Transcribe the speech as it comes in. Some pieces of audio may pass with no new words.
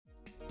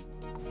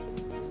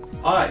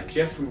Hi,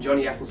 Jeff from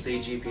Johnny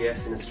Appleseed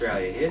GPS in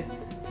Australia here.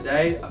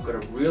 Today I've got a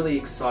really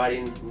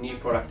exciting new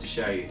product to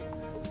show you.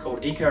 It's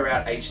called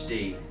ecoRoute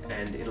HD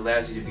and it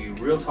allows you to view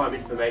real-time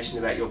information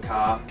about your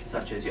car,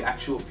 such as your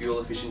actual fuel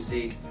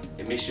efficiency,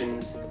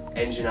 emissions,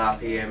 engine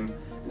RPM,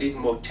 and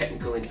even more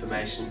technical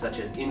information such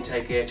as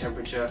intake air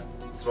temperature,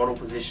 throttle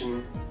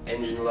position,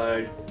 engine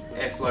load,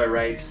 airflow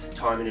rates,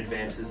 timing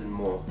advances and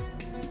more.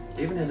 It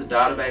even has a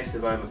database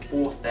of over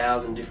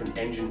 4,000 different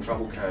engine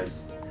trouble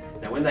codes.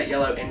 Now when that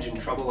yellow engine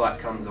trouble light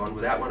comes on,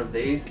 without one of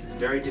these, it's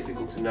very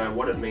difficult to know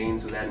what it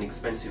means without an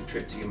expensive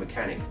trip to your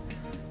mechanic.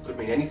 It could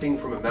mean anything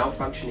from a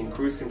malfunctioning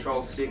cruise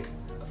control stick,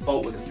 a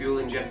fault with a fuel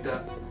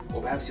injector,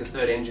 or perhaps your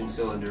third engine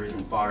cylinder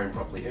isn't firing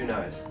properly, who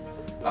knows.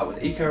 But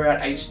with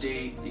ecoRoute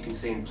HD, you can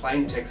see in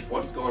plain text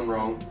what's gone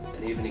wrong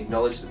and even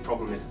acknowledge the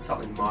problem if it's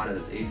something minor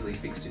that's easily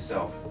fixed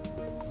yourself.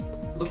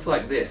 It looks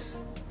like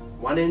this.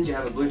 One end you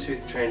have a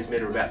Bluetooth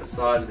transmitter about the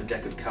size of a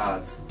deck of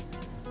cards.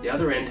 The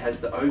other end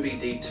has the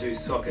OBD2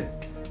 socket.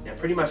 Now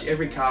pretty much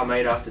every car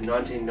made after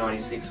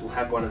 1996 will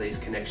have one of these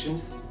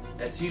connections.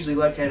 It's usually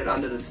located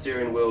under the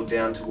steering wheel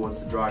down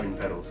towards the driving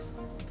pedals.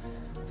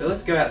 So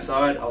let's go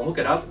outside, I'll hook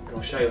it up and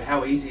I'll show you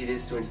how easy it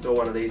is to install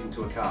one of these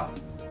into a car.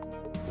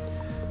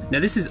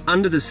 Now this is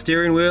under the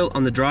steering wheel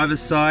on the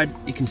driver's side.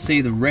 You can see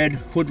the red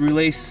hood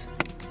release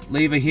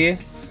lever here,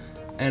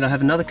 and I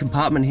have another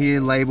compartment here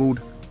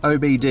labelled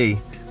OBD.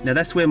 Now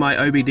that's where my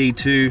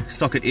OBD2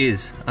 socket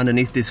is,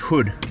 underneath this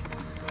hood.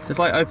 So if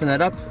I open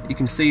that up, you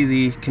can see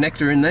the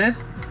connector in there.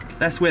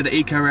 That's where the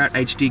ecoRoute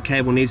HD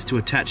cable needs to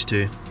attach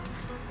to.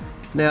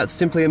 Now it's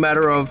simply a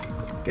matter of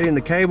getting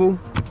the cable,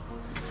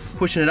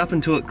 pushing it up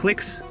until it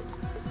clicks,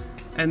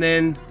 and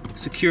then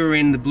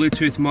securing the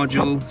Bluetooth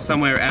module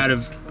somewhere out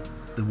of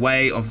the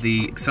way of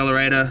the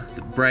accelerator,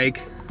 the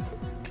brake,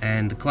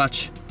 and the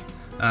clutch,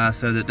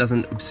 so that it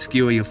doesn't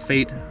obscure your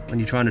feet when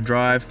you're trying to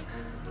drive.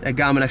 Now,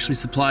 Garmin actually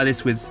supply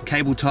this with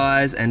cable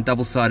ties and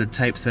double-sided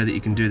tape so that you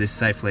can do this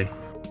safely.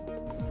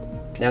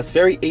 Now it's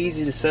very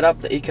easy to set up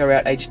the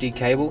ecoRoute HD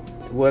cable.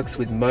 It works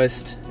with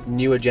most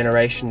newer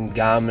generation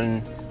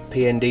Garmin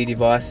PND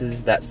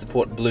devices that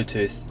support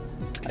Bluetooth.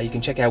 You can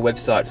check our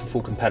website for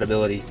full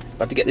compatibility.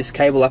 But to get this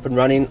cable up and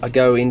running, I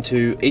go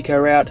into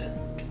ecoRoute,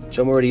 which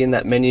I'm already in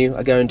that menu.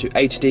 I go into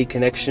HD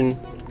connection,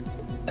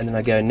 and then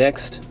I go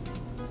next.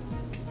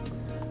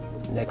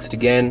 Next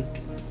again.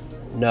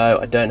 No,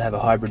 I don't have a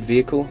hybrid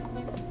vehicle.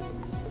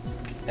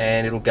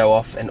 And it'll go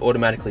off and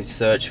automatically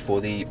search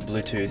for the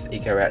Bluetooth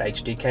ecoRoute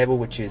HD cable,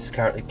 which is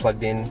currently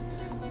plugged in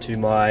to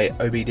my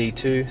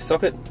OBD2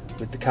 socket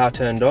with the car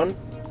turned on.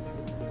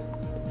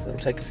 So it'll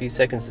take a few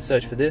seconds to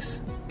search for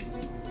this.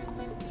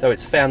 So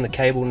it's found the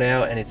cable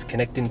now and it's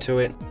connecting to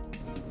it.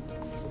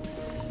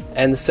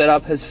 And the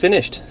setup has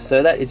finished,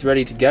 so that is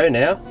ready to go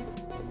now.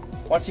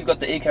 Once you've got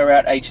the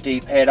ecoRoute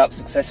HD paired up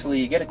successfully,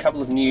 you get a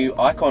couple of new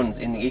icons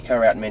in the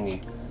ecoRoute menu.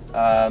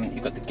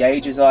 You've got the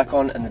gauges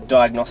icon and the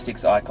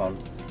diagnostics icon.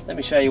 Let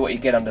me show you what you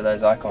get under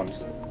those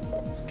icons.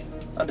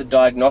 Under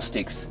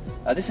diagnostics,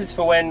 this is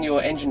for when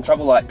your engine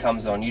trouble light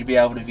comes on. You'd be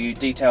able to view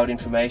detailed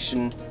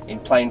information in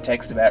plain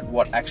text about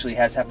what actually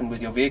has happened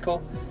with your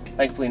vehicle.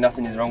 Thankfully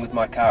nothing is wrong with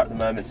my car at the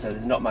moment, so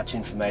there's not much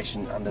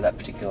information under that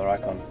particular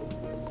icon.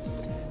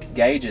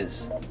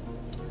 Gauges.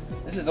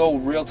 This is all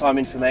real-time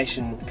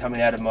information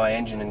coming out of my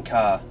engine and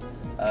car.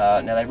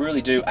 Now they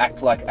really do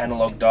act like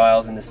analog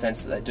dials in the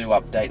sense that they do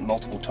update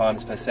multiple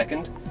times per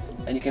second,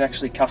 and you can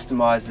actually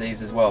customize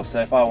these as well.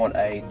 So if I want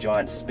a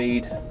giant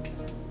speed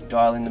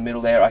dial in the middle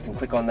there, I can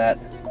click on that,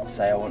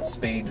 say I want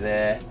speed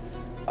there.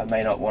 I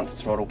may not want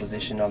throttle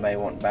position, I may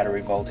want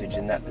battery voltage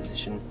in that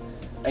position,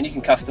 and you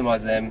can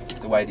customize them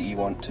the way that you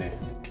want to.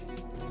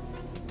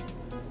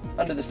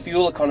 Under the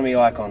fuel economy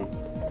icon,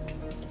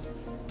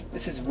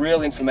 this is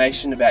real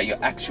information about your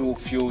actual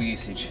fuel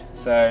usage.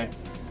 So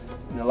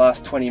in the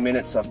last 20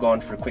 minutes I've gone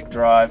for a quick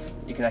drive.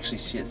 You can actually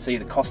see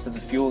the cost of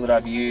the fuel that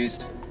I've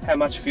used, how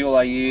much fuel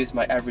I use,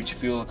 my average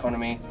fuel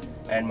economy,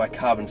 and my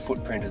carbon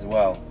footprint as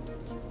well.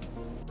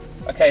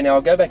 Okay, now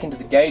I'll go back into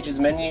the gauges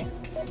menu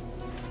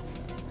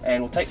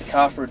and we'll take the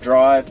car for a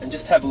drive and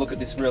just have a look at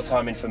this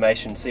real-time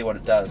information, see what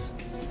it does.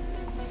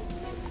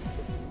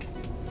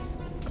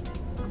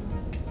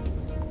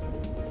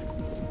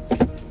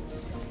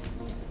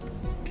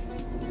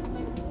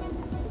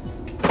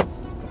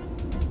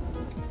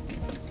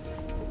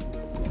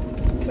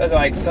 So as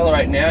I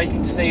accelerate now, you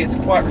can see it's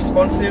quite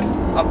responsive,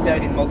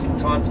 updating multiple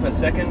times per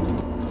second.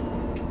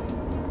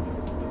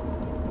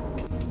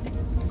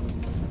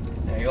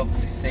 Now you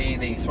obviously see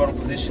the throttle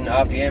position,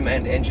 RPM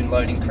and engine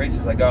load increase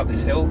as I go up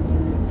this hill.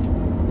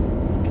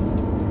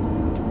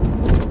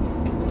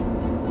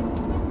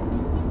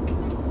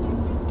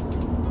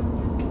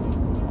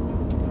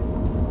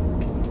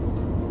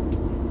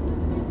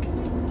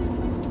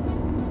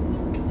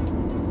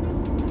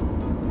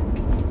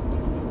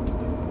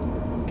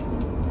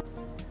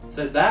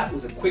 So that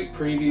was a quick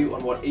preview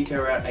on what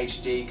ecoRoute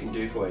HD can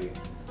do for you.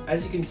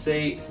 As you can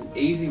see, it's an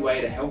easy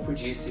way to help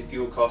reduce your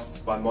fuel costs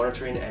by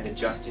monitoring and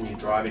adjusting your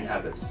driving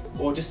habits,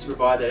 or just to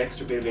provide that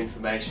extra bit of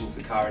information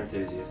for car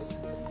enthusiasts.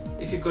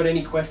 If you've got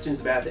any questions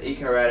about the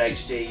ecoRoute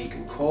HD, you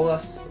can call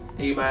us,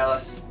 email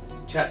us,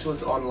 chat to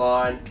us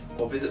online,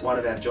 or visit one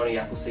of our Johnny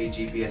Appleseed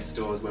GPS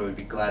stores where we'd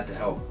be glad to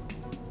help.